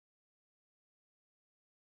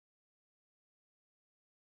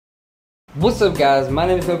What's up guys, my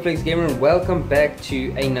name is NFG Gamer and welcome back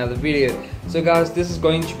to another video. So guys, this is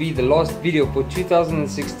going to be the last video for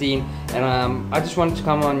 2016 and I just wanted to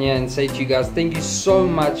come on here and say to you guys, thank you so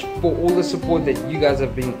much for all the support that you guys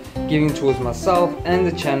have been giving towards myself and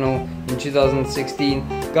the channel in 2016.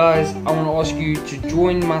 Guys, I want to ask you to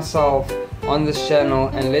join myself on this channel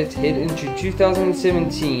and let's head into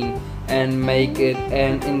 2017 and make it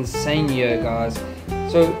an insane year, guys.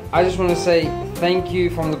 So I just want to say thank you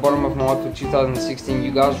from the bottom of my heart for 2016.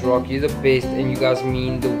 You guys rock, you're the best, and you guys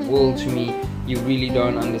mean the world to me. You really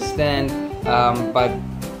don't understand, but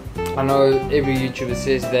I know every YouTuber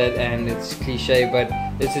says that and it's cliche, but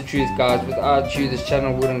it's the truth, guys. Without you, this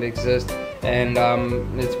channel wouldn't exist, and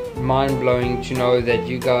it's mind-blowing to know that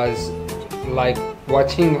you guys like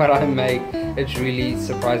watching what I make. It's really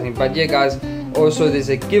surprising. But yeah guys, also there's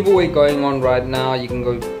a giveaway going on right now. You can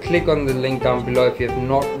go click on the link down below if you have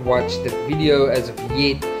not watched the video as of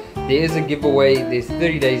yet. There is a giveaway. There's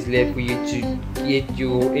 30 days left for you to get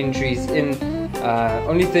your entries in.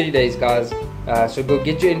 Only 30 days, guys. So go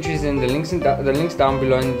get your entries in. The links down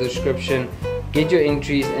below in the description. Get your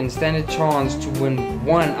entries and stand a chance to win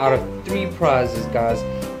 1 out of 3 prizes, guys.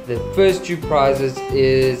 The first 2 prizes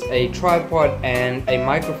is a tripod and a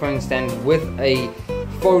microphone stand with a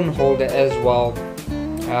phone holder as well.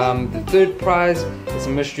 The third prize is a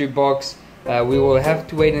mystery box. We will have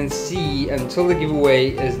to wait and see until the giveaway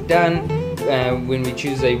is done when we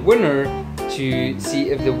choose a winner to see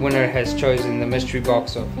if the winner has chosen the mystery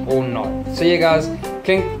box or not. So yeah guys,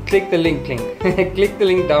 click the link click the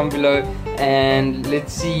link down below and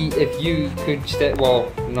let's see if you could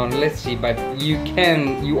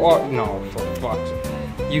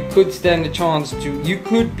you could stand a chance to, you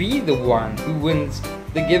could be the one who wins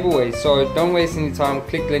the giveaway. So don't waste any time,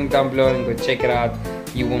 click the link down below and go check it out.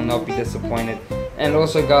 You will not be disappointed. And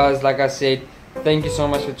also guys, like I said, thank you so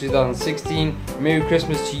much for 2016. Merry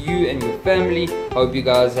Christmas to you and your family. Hope you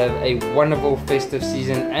guys have a wonderful festive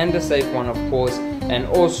season and a safe one, of course, and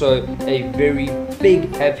also a very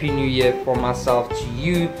big happy new year from myself to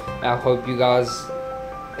you. I hope you guys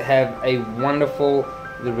have a wonderful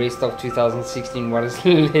the rest of 2016, what is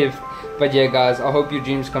left. But yeah guys, I hope your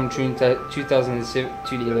dreams come true in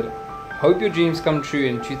 2017. Hope your dreams come true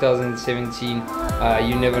in 2017.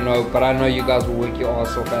 You never know, but I know you guys will work your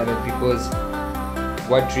ass off at it, because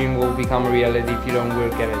what dream will become a reality if you don't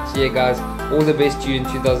work at it? So yeah guys, all the best to you in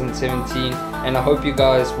 2017, and I hope you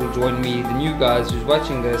guys will join me, the new guys who's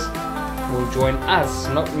watching this will join us,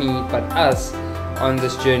 not me but us, on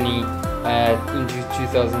this journey into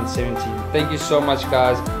 2017. Thank you so much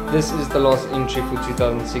guys. This is the last entry for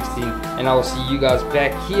 2016 and I will see you guys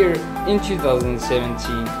back here in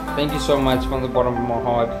 2017. Thank you so much from the bottom of my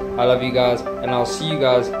heart. I love you guys and I'll see you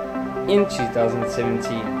guys in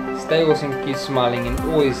 2017. Stay awesome, keep smiling, and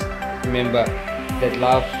always remember that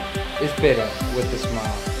love is better with a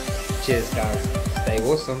smile. Cheers guys, stay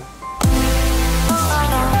awesome.